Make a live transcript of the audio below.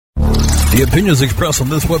The opinions expressed on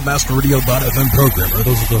this WebmasterRadio.fm program are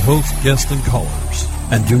those of the host, guests, and callers,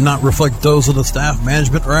 and do not reflect those of the staff,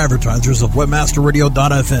 management, or advertisers of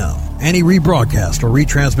WebmasterRadio.fm. Any rebroadcast or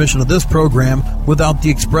retransmission of this program without the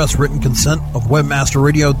express written consent of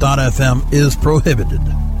WebmasterRadio.fm is prohibited.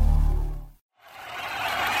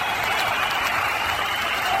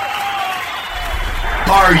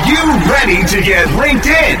 Are you ready to get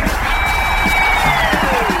LinkedIn?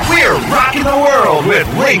 We're rocking the world with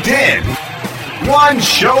LinkedIn, one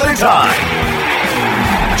show at a time.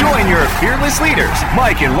 Join your fearless leaders,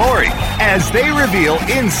 Mike and Lori, as they reveal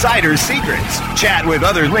insider secrets, chat with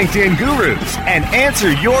other LinkedIn gurus, and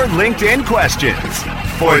answer your LinkedIn questions.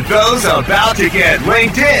 For those about to get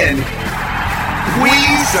LinkedIn, we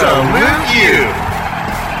salute you.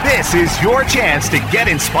 This is your chance to get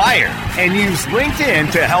inspired and use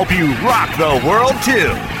LinkedIn to help you rock the world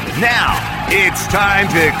too. Now, it's time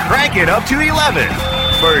to crank it up to 11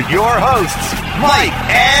 for your hosts, Mike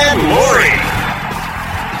and Lori.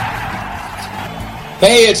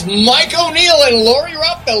 Hey, it's Mike O'Neill and Lori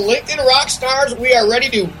Rupp, the LinkedIn rock stars. We are ready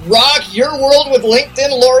to rock your world with LinkedIn.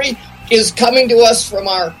 Lori is coming to us from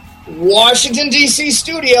our Washington, D.C.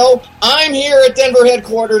 studio. I'm here at Denver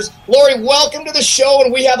headquarters. Lori, welcome to the show,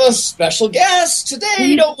 and we have a special guest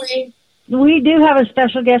today, don't we? We do have a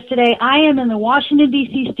special guest today. I am in the Washington,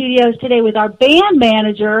 D.C. studios today with our band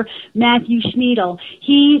manager, Matthew Schneidel.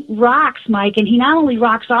 He rocks, Mike, and he not only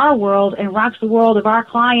rocks our world and rocks the world of our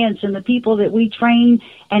clients and the people that we train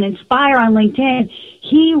and inspire on LinkedIn,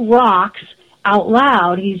 he rocks out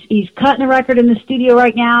loud. He's cutting a record in the studio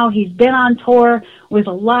right now. He's been on tour with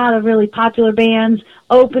a lot of really popular bands,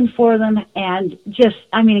 opened for them, and just,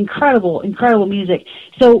 incredible music.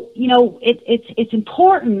 So, it's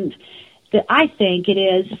important that I think it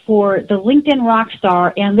is for the LinkedIn rock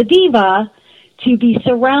star and the diva to be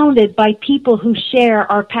surrounded by people who share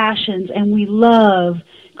our passions, and we love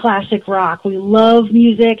classic rock. We love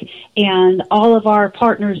music, and all of our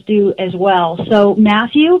partners do as well. So,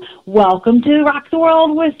 Matthew, welcome to Rock the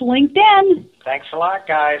World with LinkedIn. Thanks a lot,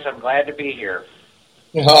 guys. I'm glad to be here.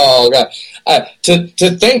 Oh, God. To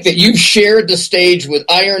think that you shared the stage with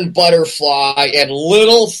Iron Butterfly and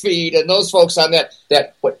Little Feat and those folks on that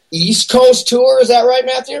East Coast tour, is that right,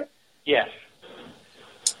 Matthew? Yes.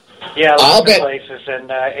 Yeah, lots of places,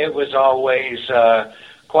 and it was always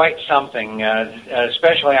quite something,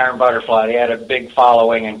 especially Iron Butterfly. They had a big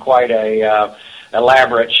following and quite a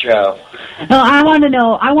elaborate show. Well, I want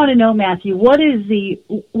to know, Matthew, what is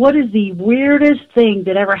the weirdest thing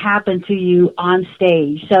that ever happened to you on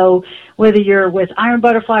stage? So whether you're with Iron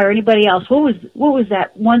Butterfly or anybody else, what was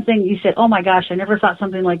that one thing you said, oh my gosh, I never thought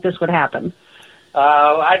something like this would happen?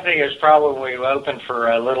 I think it was probably open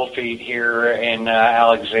for Little Feat here in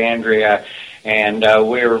Alexandria, and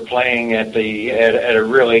we were playing at a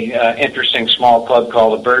really interesting small club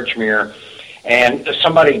called the Birchmere. And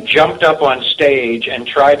somebody jumped up on stage and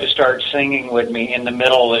tried to start singing with me in the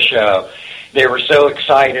middle of the show. They were so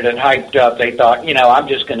excited and hyped up, they thought, I'm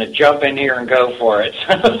just going to jump in here and go for it.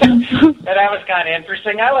 And that was kind of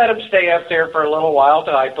interesting. I let them stay up there for a little while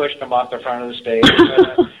till I pushed them off the front of the stage.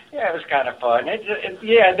 But, yeah, it was kind of fun.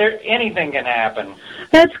 Anything can happen.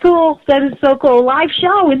 That's cool. That is so cool. Live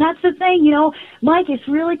show, and that's the thing, Mike, it's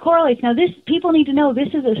really correlates. Now, people need to know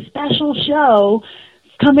this is a special show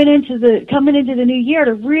coming into the new year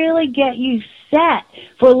to really get you set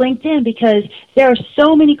for LinkedIn, because there are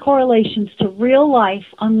so many correlations to real life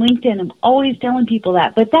on LinkedIn. I'm always telling people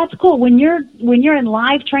that. But that's cool. When you're in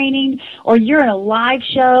live training, or you're in a live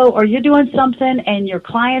show, or you're doing something and your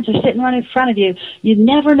clients are sitting right in front of you, you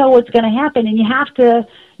never know what's going to happen, and you have to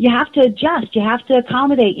adjust, you have to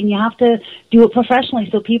accommodate, and you have to do it professionally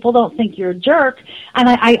so people don't think you're a jerk. And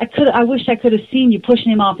I wish I could have seen you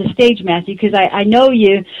pushing him off the stage, Matthew, because I know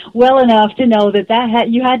you well enough to know that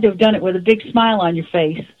you had to have done it with a big smile on your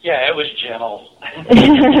face. Yeah, it was gentle.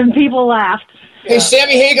 And people laughed. Hey,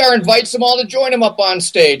 Sammy Hagar invites them all to join him up on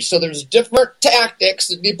stage. So there's different tactics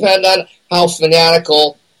that depend on how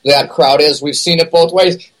fanatical that crowd is. We've seen it both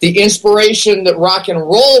ways. The inspiration that rock and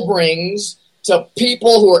roll brings to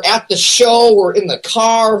people who are at the show or in the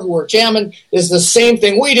car who are jamming is the same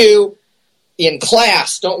thing we do in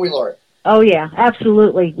class, don't we, Lori? Oh, yeah,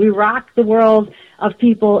 absolutely. We rock the world of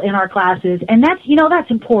people in our classes, and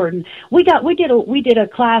that's important. We did a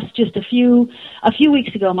class just a few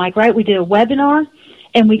weeks ago, Mike, right? We did a webinar,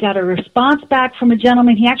 and we got a response back from a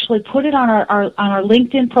gentleman. He actually put it on our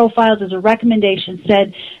LinkedIn profiles as a recommendation,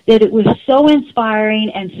 said that it was so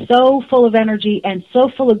inspiring and so full of energy and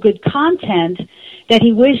so full of good content that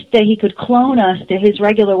he wished that he could clone us to his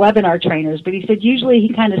regular webinar trainers. But he said usually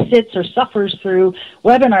he kind of sits or suffers through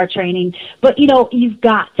webinar training. But, you've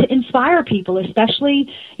got to inspire inspire people,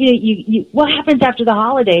 especially, you what happens after the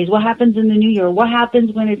holidays? What happens in the new year? What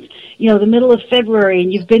happens when it's, the middle of February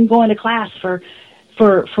and you've been going to class for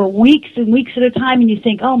weeks and weeks at a time, and you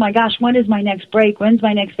think, oh my gosh, when is my next break? When's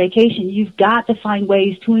my next vacation? You've got to find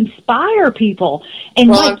ways to inspire people. And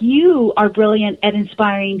Mike, you are brilliant at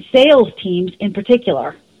inspiring sales teams in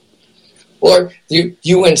particular. Or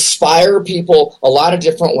you inspire people a lot of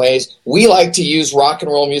different ways. We like to use rock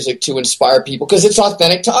and roll music to inspire people because it's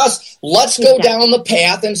authentic to us. Let's go down the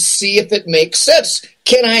path and see if it makes sense.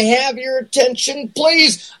 Can I have your attention,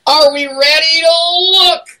 please? Are we ready to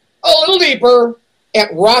look a little deeper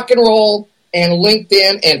at rock and roll and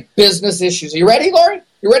LinkedIn and business issues? Are you ready, Lori?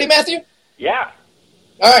 You ready, Matthew? Yeah.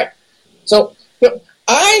 All right. So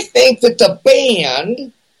I think that the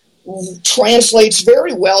band translates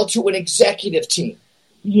very well to an executive team.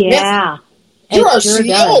 Yeah. Matthew, you're our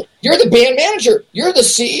CEO. You're the band manager. You're the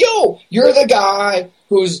CEO. You're the guy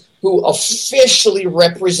who officially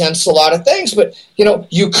represents a lot of things. But,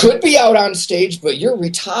 you could be out on stage, but you're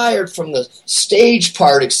retired from the stage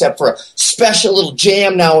part except for a special little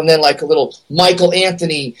jam now and then, like a little Michael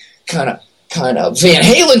Anthony kind of Van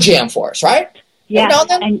Halen jam for us, right? Yeah,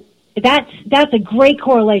 and that's a great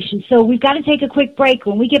correlation. So we've got to take a quick break.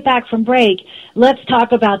 When we get back from break, let's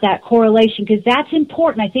talk about that correlation because that's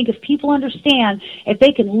important. I think if people understand, if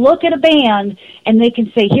they can look at a band and they can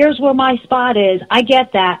say, here's where my spot is, I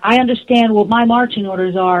get that. I understand what my marching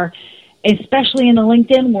orders are, especially in the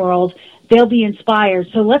LinkedIn world, they'll be inspired.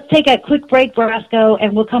 So let's take a quick break, Brasco,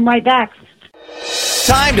 and we'll come right back.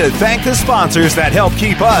 Time to thank the sponsors that help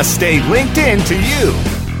keep us stay linked in to you.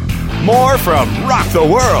 More from Rock the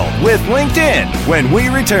World with LinkedIn when we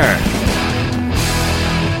return.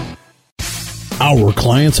 Our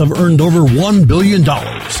clients have earned over $1 billion.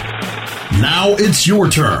 Now it's your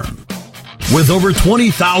turn. With over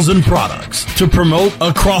 20,000 products to promote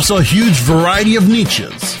across a huge variety of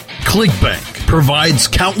niches, ClickBank provides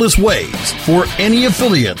countless ways for any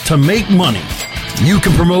affiliate to make money. You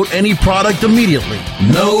can promote any product immediately.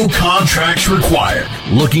 No contracts required.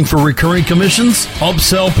 Looking for recurring commissions?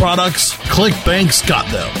 Upsell products? ClickBank's got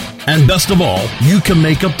them. And best of all, you can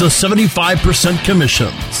make up to 75%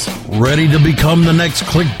 commissions. Ready to become the next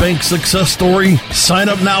ClickBank success story? Sign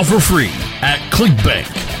up now for free at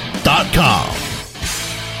clickbank.com.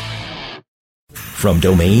 From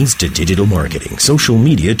domains to digital marketing, social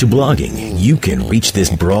media to blogging, you can reach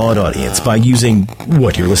this broad audience by using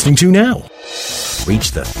what you're listening to now.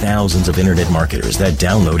 Reach the thousands of internet marketers that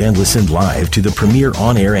download and listen live to the premier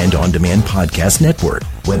on-air and on-demand podcast network,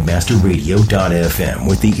 webmasterradio.fm,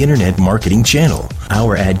 with the Internet Marketing Channel.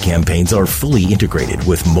 Our ad campaigns are fully integrated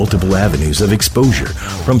with multiple avenues of exposure,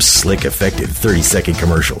 from slick, effective 30-second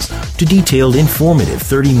commercials to detailed, informative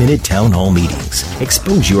 30-minute town hall meetings.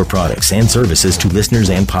 Expose your products and services to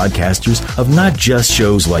listeners and podcasters of not just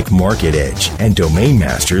shows like Market Edge and Domain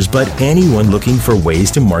Masters, but anyone looking for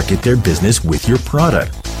ways to market their business with your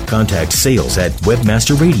product. Contact sales at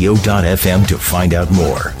webmasterradio.fm to find out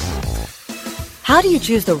more. How do you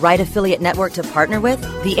choose the right affiliate network to partner with?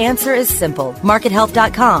 The answer is simple.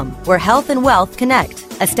 MarketHealth.com, where health and wealth connect.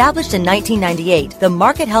 Established in 1998, the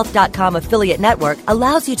MarketHealth.com affiliate network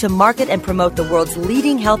allows you to market and promote the world's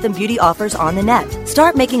leading health and beauty offers on the net.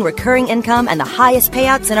 Start making recurring income and the highest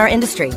payouts in our industry.